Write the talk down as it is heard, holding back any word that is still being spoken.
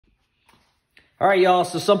All right, y'all,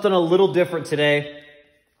 so something a little different today.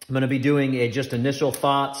 I'm going to be doing a just initial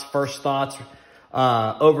thoughts, first thoughts,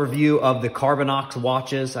 overview of the Carbinox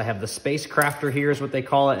watches. I have the Space Crafter here is what they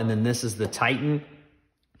call it, and then this is the Titan.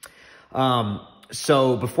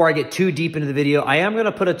 So before I get too deep into the video, I am going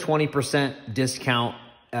to put a 20% discount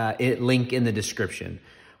link in the description.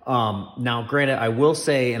 Now, granted, I will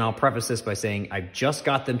say, and I'll preface this by saying I just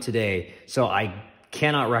got them today, so I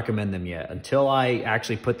cannot recommend them yet. Until I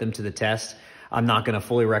actually put them to the test, I'm not going to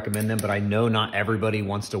fully recommend them, but I know not everybody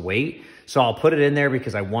wants to wait. So I'll put it in there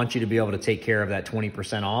because I want you to be able to take care of that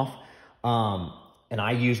 20% off. And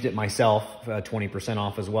I used it myself, 20%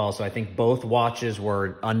 off as well. So I think both watches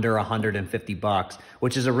were under 150 bucks,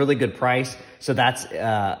 which is a really good price. So that's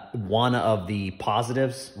one of the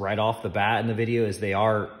positives right off the bat in the video is they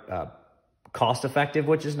are cost effective,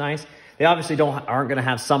 which is nice. They obviously aren't going to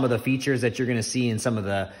have some of the features that you're going to see in some of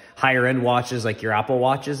the higher end watches like your Apple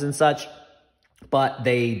watches and such, but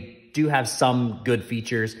they do have some good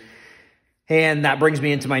features. And that brings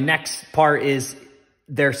me into my next part is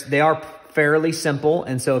they are fairly simple.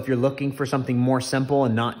 And so if you're looking for something more simple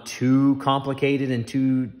and not too complicated and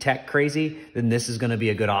too tech crazy, then this is going to be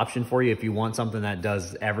a good option for you. If you want something that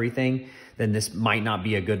does everything, then this might not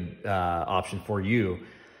be a good option for you.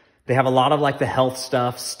 They have a lot of like the health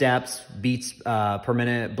stuff, steps, beats per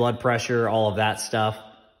minute, blood pressure, all of that stuff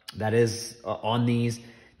that is on these.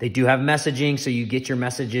 They do have messaging, so you get your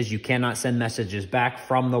messages. You cannot send messages back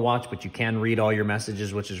from the watch, but you can read all your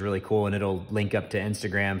messages, which is really cool, and it'll link up to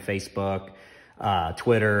Instagram, Facebook,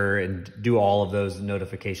 Twitter, and do all of those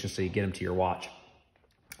notifications so you get them to your watch.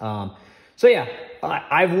 So yeah,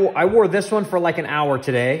 I wore this one for like an hour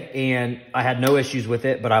today, and I had no issues with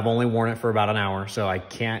it, but I've only worn it for about an hour, so I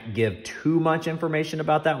can't give too much information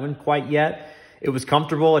about that one quite yet. It was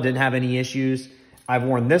comfortable. I didn't have any issues. I've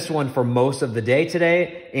worn this one for most of the day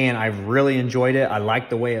today, and I've really enjoyed it. I like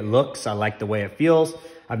the way it looks. I like the way it feels.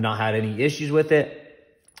 I've not had any issues with it.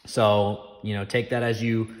 So, you know, take that as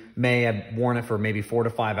you may. I've worn it for maybe 4 to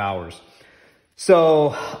 5 hours.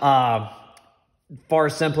 So, far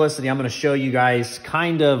as simplicity, I'm going to show you guys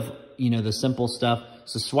kind of, you know, the simple stuff.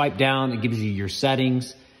 So swipe down, it gives you your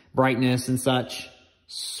settings, brightness and such.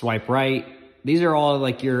 Swipe right. These are all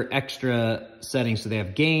like your extra settings. So they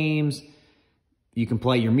have games. You can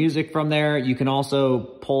play your music from there. You can also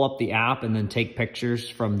pull up the app and then take pictures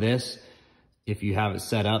from this. If you have it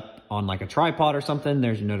set up on like a tripod or something,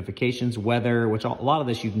 there's your notifications, weather, which a lot of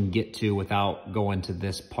this you can get to without going to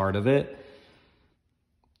this part of it.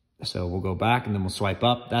 So we'll go back and then we'll swipe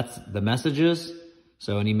up. That's the messages.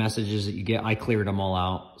 So any messages that you get, I cleared them all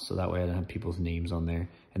out. So that way I don't have people's names on there.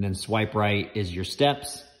 And then swipe right is your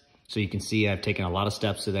steps. So you can see I've taken a lot of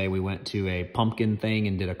steps today. We went to a pumpkin thing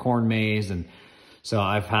and did a corn maze, and so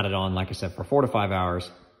I've had it on, like I said, for 4 to 5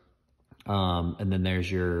 hours. And then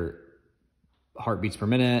there's your heartbeats per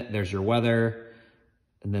minute. There's your weather.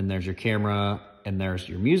 And then there's your camera. And there's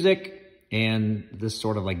your music. And this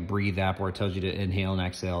sort of like breathe app where it tells you to inhale and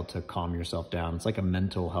exhale to calm yourself down. It's like a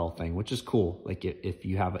mental health thing, which is cool. Like if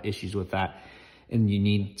you have issues with that and you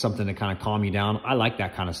need something to kind of calm you down, I like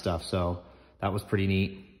that kind of stuff. So that was pretty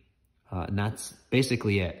neat. And that's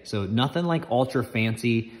basically it. So nothing like ultra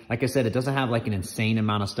fancy. Like I said, it doesn't have like an insane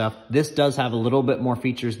amount of stuff. This does have a little bit more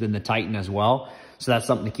features than the Titan as well. So that's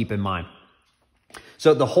something to keep in mind.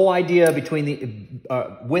 So the whole idea between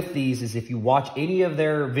with these is if you watch any of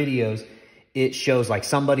their videos, it shows like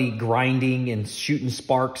somebody grinding and shooting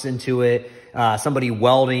sparks into it, somebody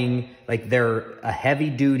welding. Like they're a heavy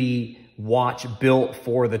duty watch built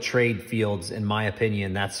for the trade fields, in my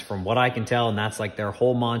opinion. That's from what I can tell, and that's like their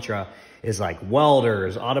whole mantra is like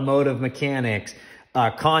welders, automotive mechanics,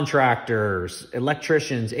 contractors,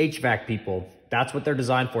 electricians, HVAC people. That's what they're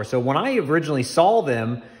designed for. So when I originally saw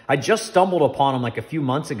them, I just stumbled upon them like a few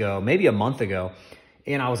months ago, maybe a month ago,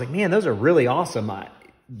 and I was like, man, those are really awesome.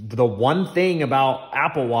 The one thing about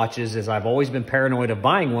Apple Watches is I've always been paranoid of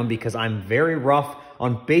buying one because I'm very rough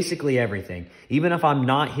on basically everything. Even if I'm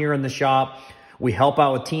not here in the shop, we help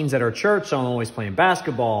out with teens at our church, so I'm always playing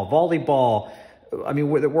basketball, volleyball. I mean,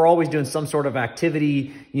 we're always doing some sort of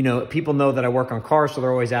activity. You know, people know that I work on cars, so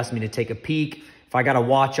they're always asking me to take a peek. If I got a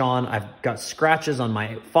watch on, I've got scratches on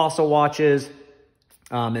my Fossil watches.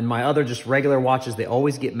 And my other just regular watches, they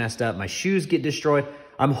always get messed up. My shoes get destroyed.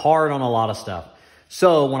 I'm hard on a lot of stuff.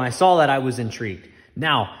 So when I saw that, I was intrigued.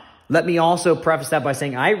 Now, let me also preface that by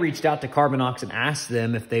saying I reached out to Carbinox and asked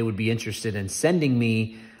them if they would be interested in sending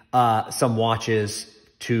me some watches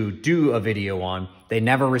to do a video on. They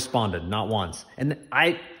never responded, not once. And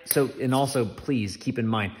also please keep in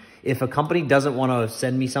mind, if a company doesn't want to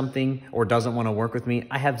send me something or doesn't want to work with me,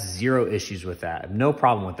 I have zero issues with that. I have no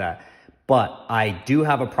problem with that. But I do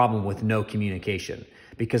have a problem with no communication,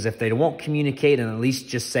 because if they won't communicate and at least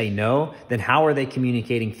just say no, then how are they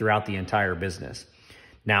communicating throughout the entire business?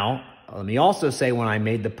 Now, let me also say, when I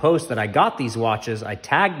made the post that I got these watches, I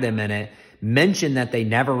tagged them in it, mentioned that they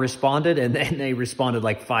never responded, and then they responded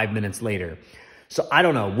like 5 minutes later. So I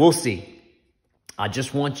don't know. We'll see. I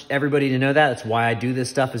just want everybody to know that. That's why I do this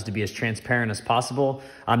stuff, is to be as transparent as possible.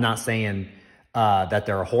 I'm not saying that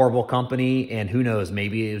they're a horrible company, and who knows,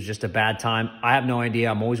 maybe it was just a bad time. I have no idea.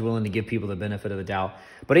 I'm always willing to give people the benefit of the doubt.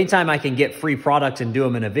 But anytime I can get free products and do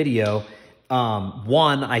them in a video,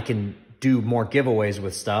 one, I can do more giveaways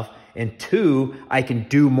with stuff, and two, I can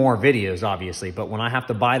do more videos, obviously. But when I have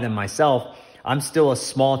to buy them myself, I'm still a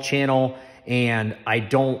small channel, and I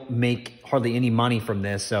don't make hardly any money from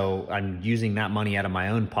this, so I'm using that money out of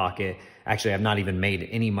my own pocket. Actually, I've not even made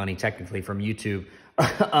any money technically from YouTube.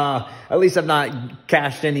 At least I've not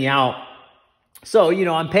cashed any out. So, you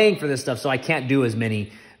know, I'm paying for this stuff, so I can't do as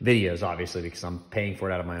many videos, obviously, because I'm paying for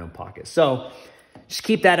it out of my own pocket. So just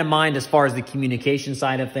keep that in mind as far as the communication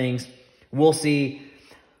side of things. We'll see.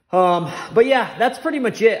 But yeah, that's pretty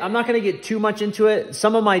much it. I'm not going to get too much into it.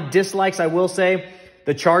 Some of my dislikes, I will say,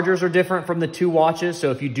 the chargers are different from the two watches. So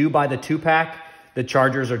if you do buy the 2-pack, the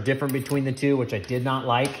chargers are different between the two, which I did not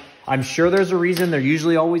like. I'm sure there's a reason. There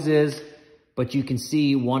usually always is. But you can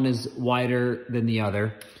see one is wider than the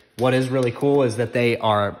other. What is really cool is that they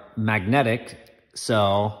are magnetic.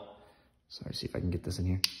 So, sorry, see if I can get this in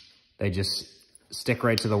here. They just stick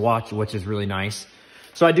right to the watch, which is really nice.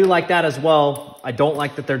 So I do like that as well. I don't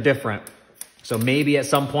like that they're different. So maybe at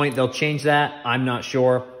some point they'll change that. I'm not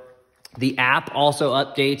sure. The app also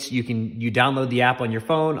updates. You download the app on your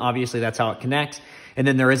phone. Obviously, that's how it connects. And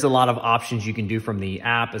then there is a lot of options you can do from the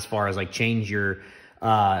app as far as like change your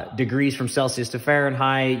degrees from Celsius to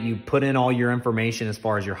Fahrenheit. You put in all your information as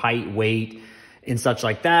far as your height, weight, and such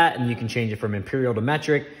like that. And you can change it from imperial to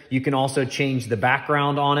metric. You can also change the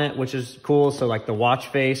background on it, which is cool. So like the watch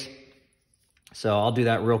face. So I'll do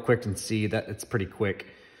that real quick and see that it's pretty quick.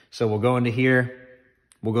 So we'll go into here,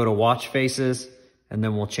 we'll go to watch faces, and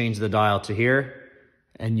then we'll change the dial to here,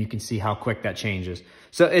 and you can see how quick that changes.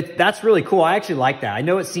 So that's really cool. I actually like that. I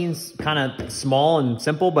know it seems kind of small and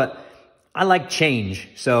simple, but I like change.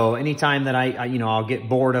 So anytime that I'll get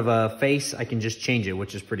bored of a face, I can just change it,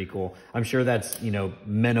 which is pretty cool. I'm sure that's,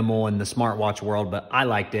 minimal in the smartwatch world, but I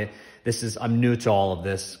liked it. I'm new to all of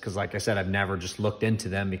this because, like I said, I've never just looked into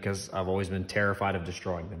them because I've always been terrified of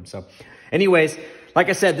destroying them. So anyways, like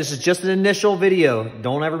I said, this is just an initial video.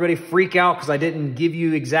 Don't everybody freak out because I didn't give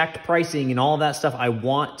you exact pricing and all of that stuff. I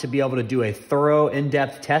want to be able to do a thorough,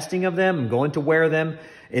 in-depth testing of them. I'm going to wear them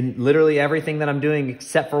in literally everything that I'm doing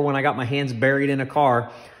except for when I got my hands buried in a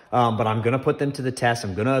car. But I'm going to put them to the test.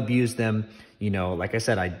 I'm going to abuse them. Like I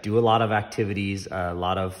said, I do a lot of activities, a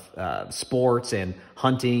lot of sports and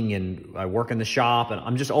hunting, and I work in the shop, and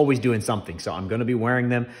I'm just always doing something. So I'm going to be wearing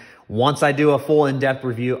them. Once I do a full in-depth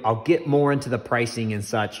review, I'll get more into the pricing and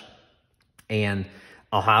such, and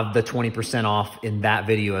I'll have the 20% off in that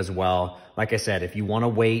video as well. Like I said, if you want to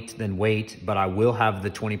wait, then wait, but I will have the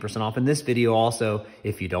 20% off in this video also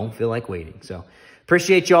if you don't feel like waiting. So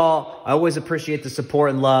appreciate y'all. I always appreciate the support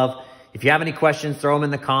and love. If you have any questions, throw them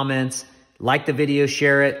in the comments. Like the video,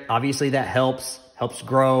 share it. Obviously that helps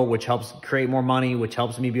grow, which helps create more money, which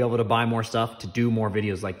helps me be able to buy more stuff to do more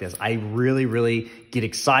videos like this. I really, really get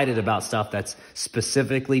excited about stuff that's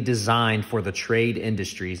specifically designed for the trade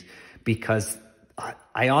industries, because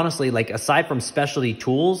I honestly, aside from specialty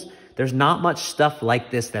tools, there's not much stuff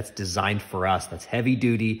like this that's designed for us, that's heavy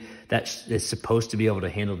duty, that is supposed to be able to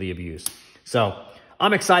handle the abuse. So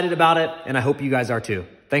I'm excited about it, and I hope you guys are too.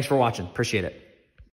 Thanks for watching. Appreciate it.